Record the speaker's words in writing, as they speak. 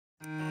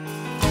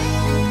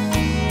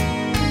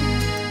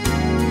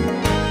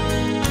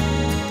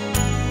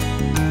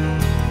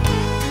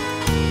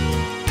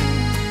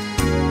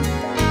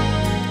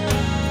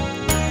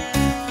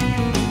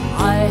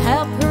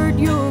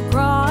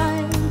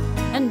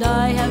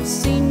have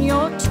seen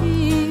your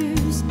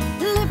tears.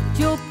 Lift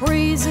your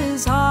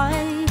praises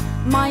high,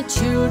 my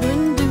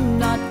children, do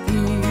not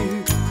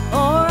fear,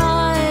 for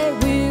I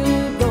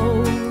will go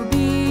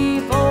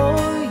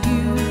before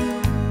you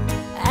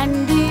and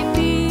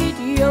defeat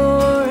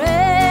your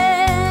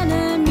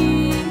enemies.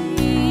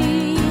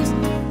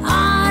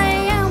 I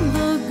am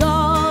the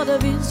God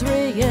of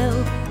Israel,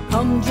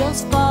 come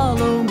just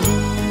follow me.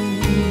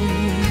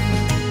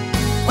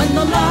 When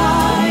the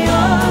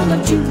Lion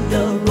of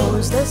Judah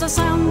roars, there's a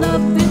sound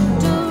of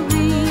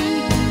victory.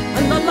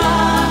 When the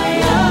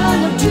Lion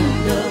of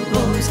Judah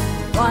roars,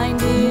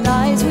 blinded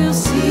eyes will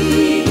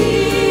see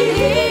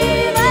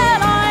that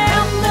I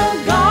am the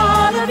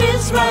God of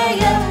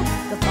Israel,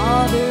 the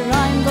Father,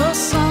 I'm the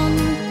Son,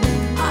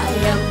 I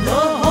am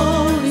the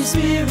Holy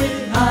Spirit,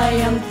 I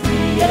am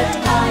three yet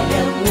I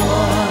am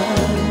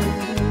one.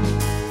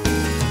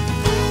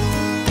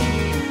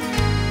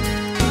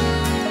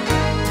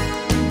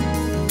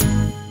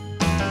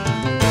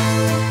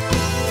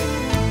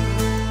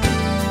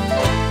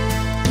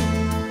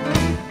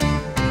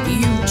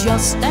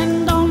 Just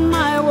stand on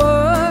my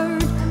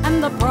word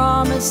and the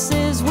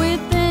promises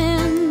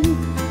within,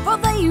 for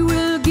they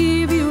will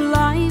give you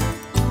life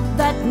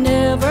that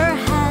never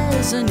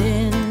has an end.